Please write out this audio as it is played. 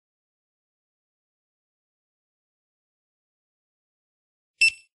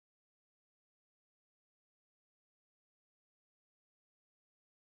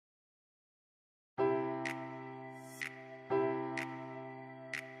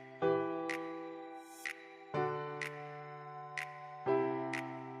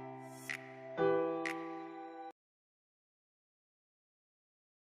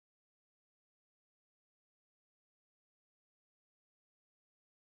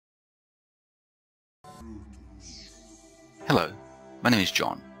Hello, my name is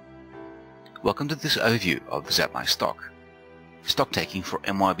John. Welcome to this overview of zapMYstock, stock taking for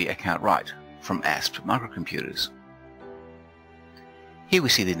MYOB AccountRight from ASP Microcomputers. Here we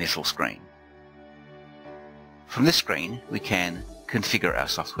see the initial screen. From this screen we can configure our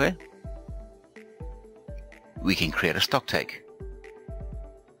software, we can create a stocktake,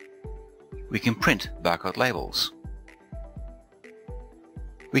 we can print barcode labels,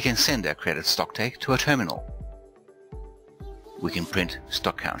 we can send our created stocktake to a terminal, we can print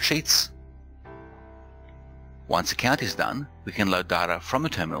stock count sheets. Once a count is done, we can load data from the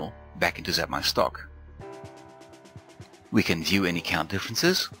terminal back into zapMYstock. We can view any count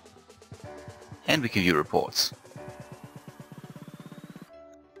differences, and we can view reports.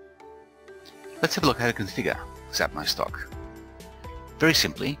 Let's have a look at how to configure zapMYstock. Very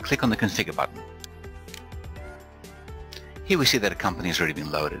simply, click on the Configure button. Here we see that a company has already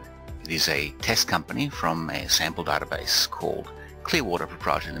been loaded. It is a test company from a sample database called Clearwater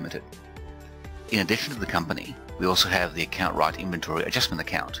Proprietary Limited. In addition to the company, we also have the AccountRight Inventory Adjustment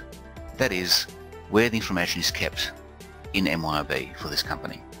account. That is where the information is kept in MYOB for this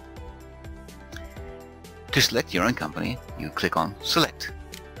company. To select your own company, you click on Select.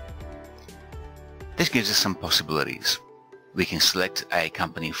 This gives us some possibilities. We can select a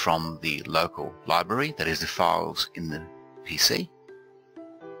company from the local library, that is the files in the PC.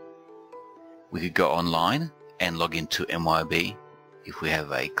 We could go online and log into MYOB if we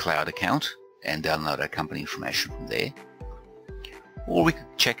have a cloud account and download our company information from there. Or we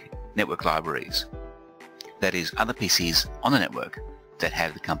could check network libraries, that is other PCs on the network that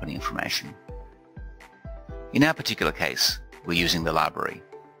have the company information. In our particular case, we're using the library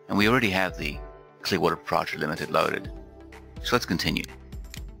and we already have the Clearwater Proprietary Limited loaded. So let's continue.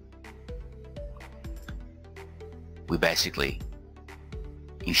 We basically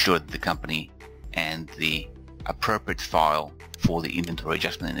ensure that the company and the appropriate file for the inventory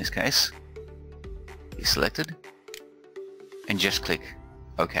adjustment in this case is selected, and just click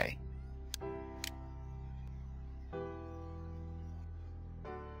OK.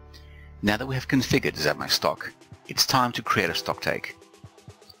 Now that we have configured zapMYstock, it's time to create a stocktake.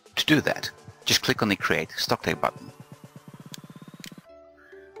 To do that, just click on the Create Stocktake button.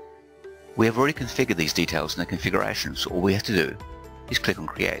 We have already configured these details in the configuration, so all we have to do is click on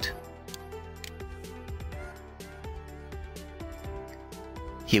Create.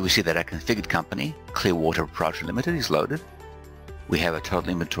 Here we see that our configured company, Clearwater Proprietary Limited, is loaded. We have a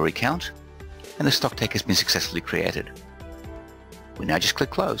total inventory count, and the stocktake has been successfully created. We now just click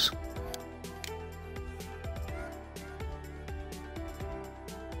Close.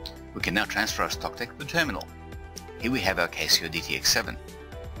 We can now transfer our stocktake to the terminal. Here we have our Casio DTX7.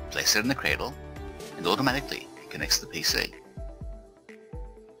 Place it in the cradle, and automatically it connects to the PC.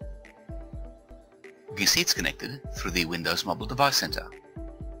 We can see it's connected through the Windows Mobile Device Center.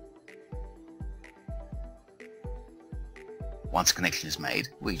 Once connection is made,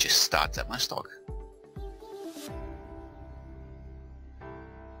 we just start zapMYstock.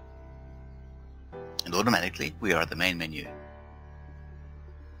 And automatically we are at the main menu.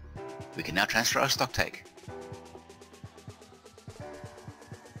 We can now transfer our stocktake.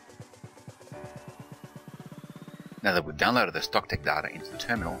 Now that we've downloaded the stocktake data into the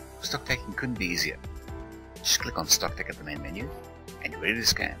terminal, stocktaking couldn't be easier. Just click on Stocktake at the main menu, and you're ready to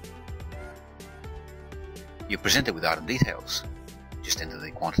scan. You're presented with item details. Just enter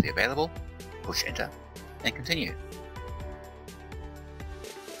the quantity available, push Enter, and continue.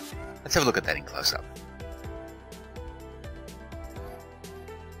 Let's have a look at that in close-up.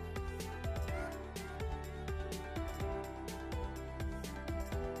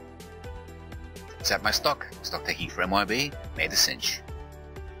 zapMYstock, stock taking for MYOB, made a cinch.